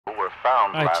were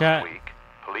found Alright, last chat. week.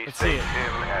 Police Let's say see it.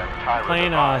 Tim and Tyra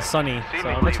Playing Devine Sonny. So I'm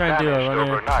seemingly gonna try and do a vanished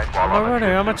runner. overnight I'm while a on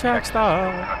runner. I'm a trip to track Texas,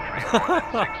 star. country more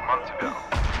than 6 months ago. A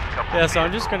couple Yeah, so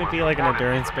I'm just vehicles gonna be like an reportedly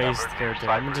endurance-based recovered near character.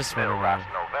 I'm gonna Cypress just run Hill around. last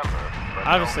November, but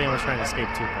Obviously, no I'm trying to further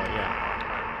escape too, but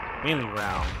yeah. Mainly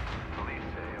round. Police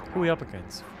say Who we up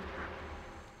against?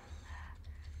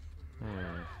 Oh,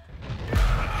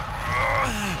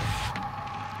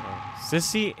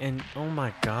 Sissy and oh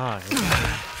my god. Dude,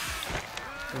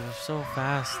 they're so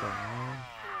fast though, man.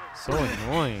 So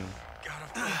annoying.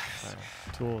 Right,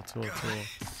 tool. Right,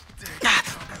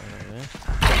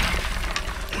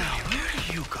 Where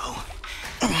do you go?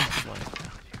 come on.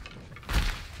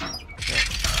 Yeah.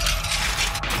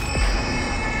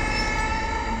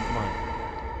 Come on.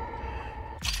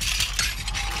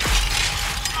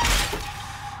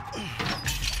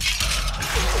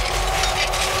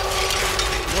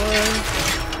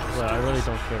 What? Well, I really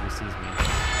don't care if he sees me.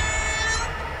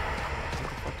 Get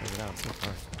the fuck out, get out, so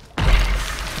far.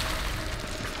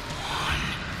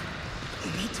 You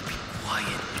need to be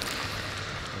quiet.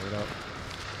 Hold up.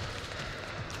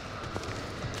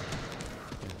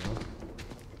 There we go.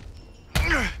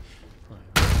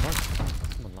 What?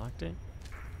 Someone locked it?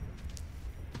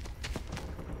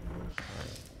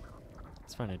 Alright.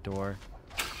 Let's find a door.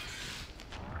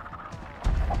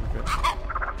 Good.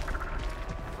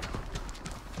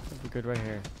 Should be good right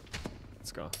here.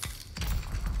 Let's go.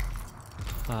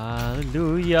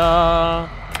 Hallelujah.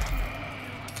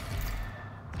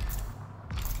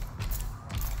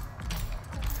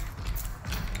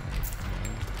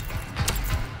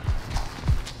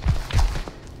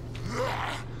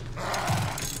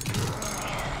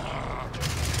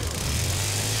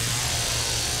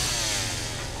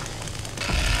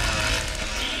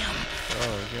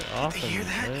 Oh, get off of me, hear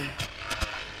that?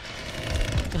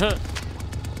 man.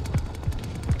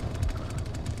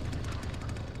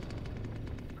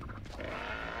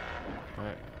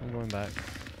 Alright, I'm going back.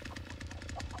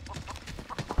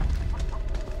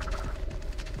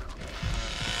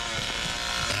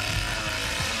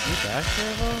 You back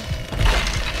here, bro?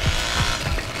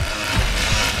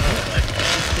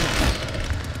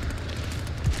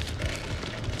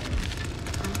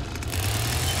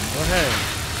 Go ahead.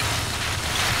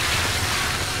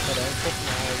 Hold on, put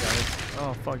my eye, guys.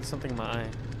 Oh fuck, there's something in my eye.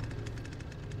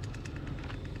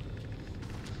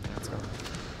 Let's go.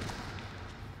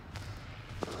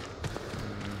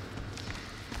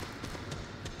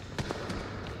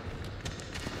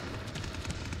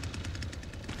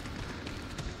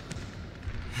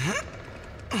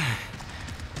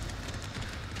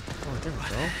 Oh, there we Why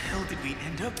go. the hell did we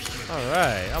end up here?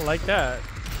 Alright, I like that.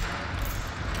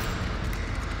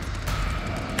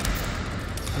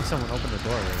 I think someone opened the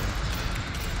door already.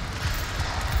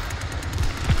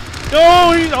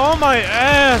 No, he's on my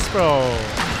ass, bro.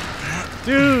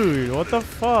 Dude, what the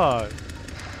fuck?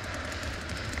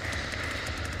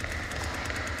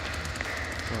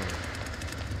 Oh.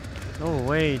 Go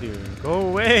away, dude. Go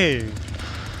away.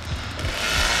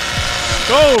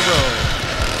 Go, bro.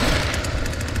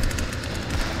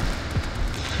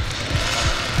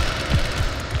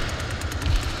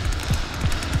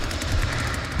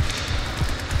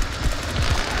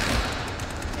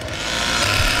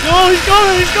 No, he's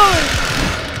going, he's going!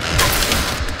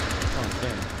 Oh,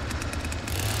 damn.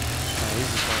 Oh, he's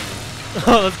just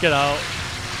going. Oh, let's get out.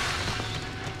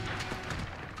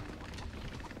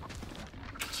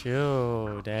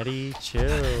 Chill, daddy.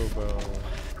 Chill, bro.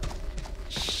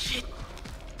 Shit.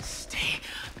 Stay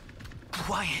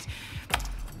quiet.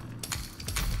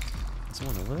 Is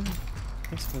someone over there? I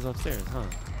think someone's upstairs, huh?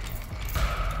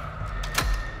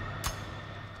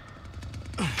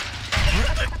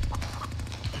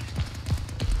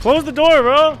 Close the door,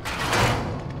 bro!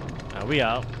 Nah, we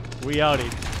out. We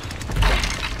outie.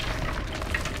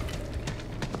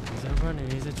 He's a runner,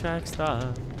 he's a track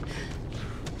star.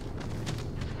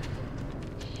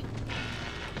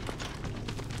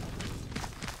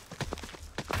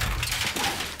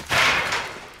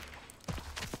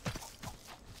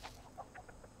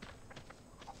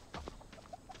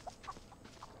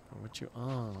 What you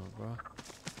on, bro?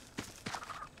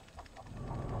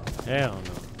 Hell no.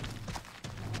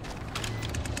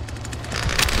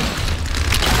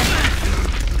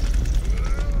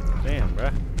 Damn,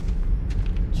 bruh.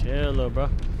 Chill, little bro.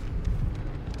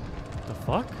 The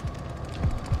fuck?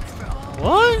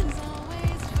 What?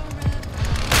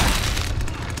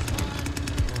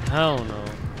 Hell no.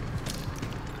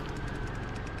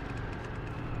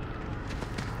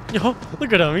 Yo,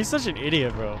 look at him. He's such an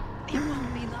idiot, bro.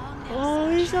 Oh,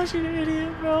 he's such an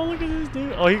idiot, bro. Look at this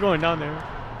dude. Oh, he's going down there.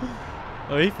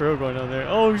 Oh, he's for real going down there.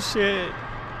 Oh, shit.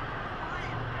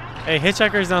 Hey,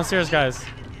 hitchhiker's downstairs, guys.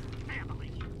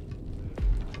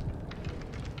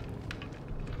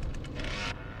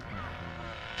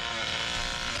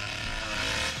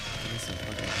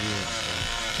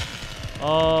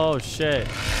 Oh shit.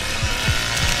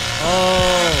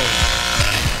 Oh.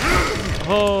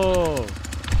 Oh.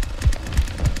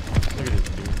 Look at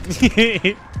this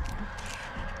dude.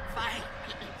 Fight!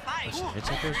 Fight! Oh, shit,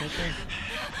 hitchhiker's right there.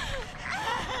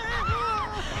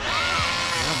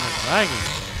 Oh, my dragon.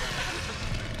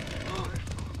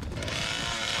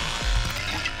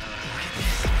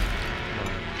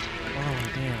 Oh,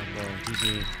 damn, bro. GG.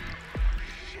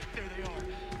 There they are.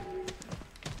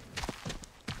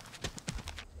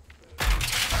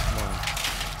 Come on.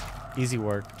 Easy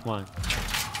work. Come on.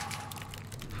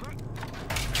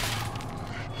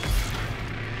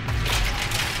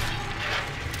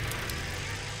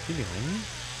 Is he behind me?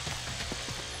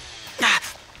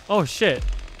 Oh shit.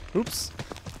 Oops.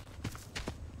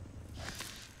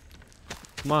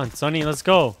 Come on, Sonny, let's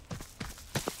go.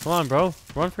 Come on, bro.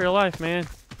 Run for your life, man.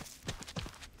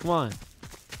 Come on.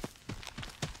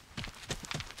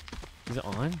 Is it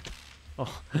on?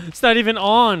 Oh, it's not even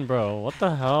on, bro. What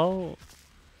the hell?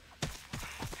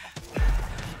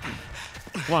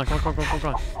 Come on, come on, come on, come on,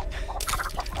 come on.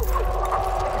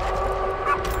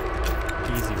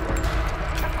 Easy work.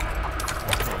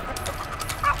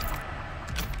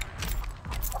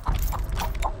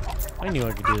 I knew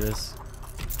I could do this.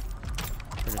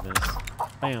 Look at this.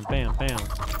 Bam, bam, bam.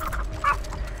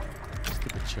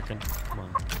 Stupid chicken. Come on.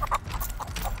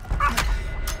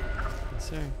 Yes,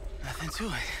 sir. Nothing to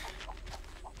it.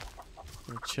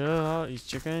 Chill out, you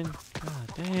chicken. God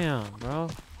damn, bro.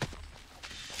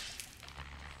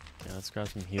 Yeah, let's grab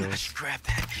some I heals. should grab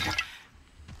that.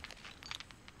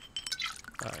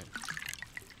 Alright.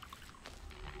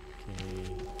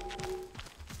 Okay.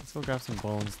 Let's go grab some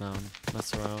bones now and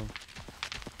mess around.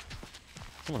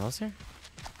 Someone else here?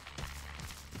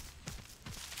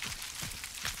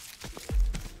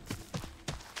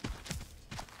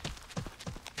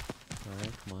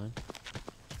 Alright, come on.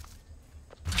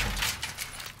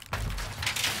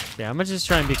 Yeah, I'm gonna just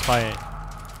try and be quiet.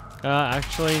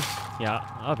 Actually, yeah,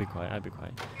 I'll be quiet. I'll be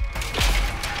quiet.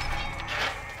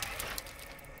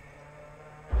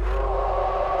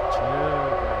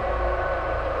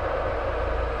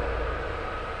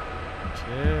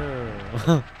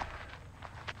 Chill.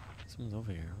 Someone's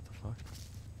over here. What the fuck?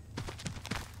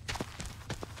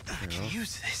 I can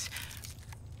use this.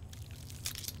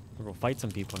 We'll go fight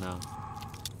some people now.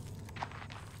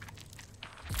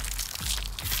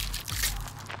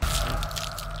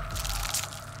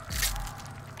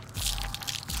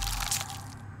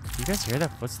 You guys hear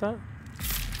that footstep?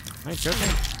 Am I joking?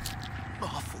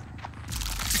 Awful.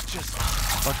 Just.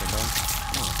 Fuck it, bro.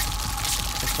 Come on.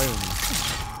 Don't play with me.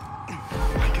 Oh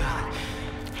my god.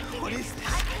 What is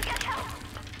this?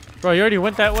 Bro, you already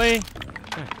went that way?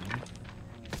 God, man.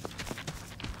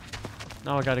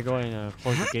 Now I gotta go and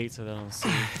close the gate so they don't see.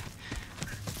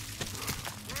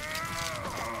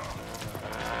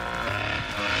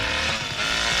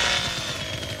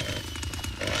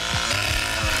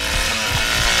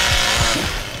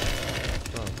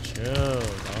 Bro, chill,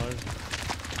 dog.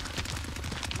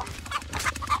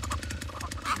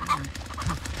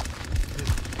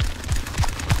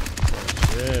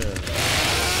 Chill.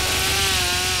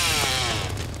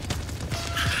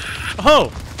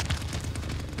 Oh!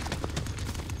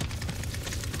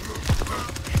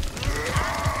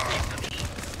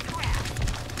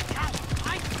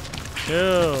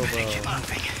 Chill, bro. Keep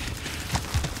moving.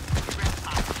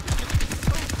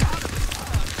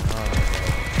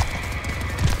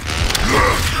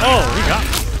 Oh, he got.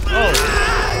 Oh.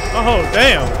 Oh,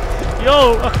 damn. Yo,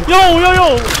 yo.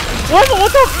 What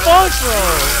the fuck, bro?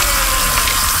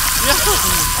 Yo.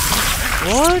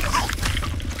 What?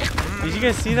 Did you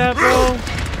guys see that, bro? Oh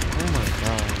my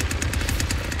god.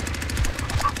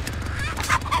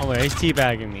 Oh wait, he's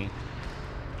teabagging me.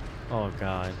 Oh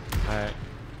god. Alright.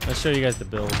 Let's show you guys the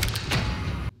build.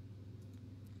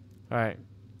 Alright.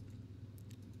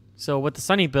 So with the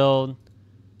Sonny build,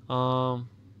 for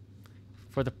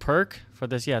the perk, for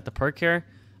this, yeah, the perk here,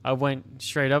 I went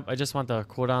straight up. I just want the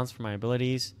cooldowns for my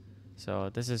abilities.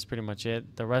 So this is pretty much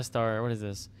it. The rest are, what is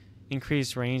this?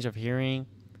 Increased range of hearing.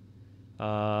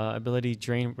 Ability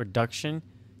drain reduction.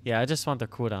 Yeah, I just want the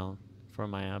cooldown for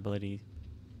my ability.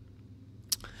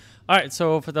 Alright,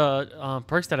 so for the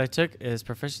perks that I took is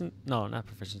no, not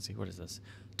proficiency. What is this?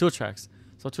 Tool tracks.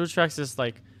 So tool tracks is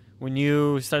like when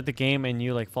you start the game and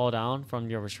you like fall down from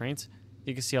your restraints,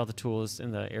 you can see all the tools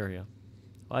in the area.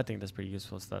 Well, I think that's pretty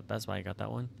useful. So that's why I got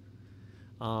that one.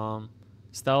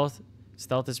 Stealth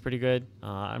is pretty good.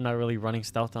 I'm not really running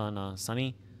stealth on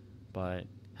Sonny. but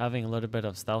having a little bit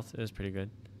of stealth is pretty good.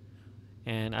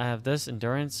 And I have this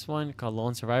endurance one called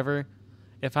Lone Survivor.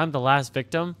 If I'm the last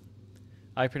victim,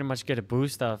 I pretty much get a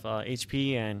boost of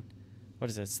HP and what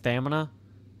is it, stamina.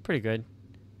 Pretty good.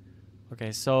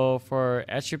 Okay, so for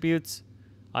attributes,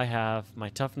 I have my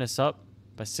toughness up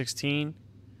by 16,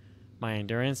 my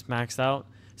endurance maxed out.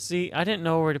 See, I didn't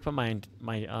know where to put my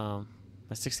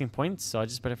 16 points, so I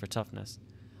just put it for toughness.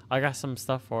 I got some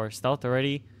stuff for stealth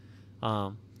already.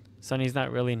 Sonny's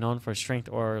not really known for strength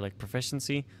or like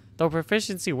proficiency, though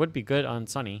proficiency would be good on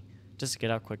Sonny just to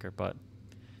get out quicker. But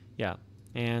yeah,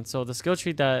 and so the skill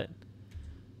tree that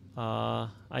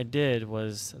I did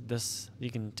was this. You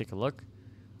can take a look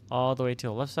all the way to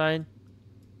the left side.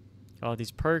 All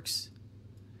these perks.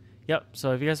 Yep.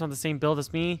 So if you guys want the same build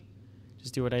as me,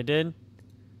 just do what I did.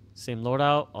 Same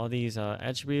loadout, all these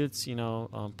attributes, you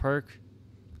know, perk.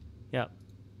 Yep.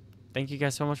 Thank you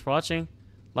guys so much for watching.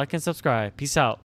 Like and subscribe. Peace out.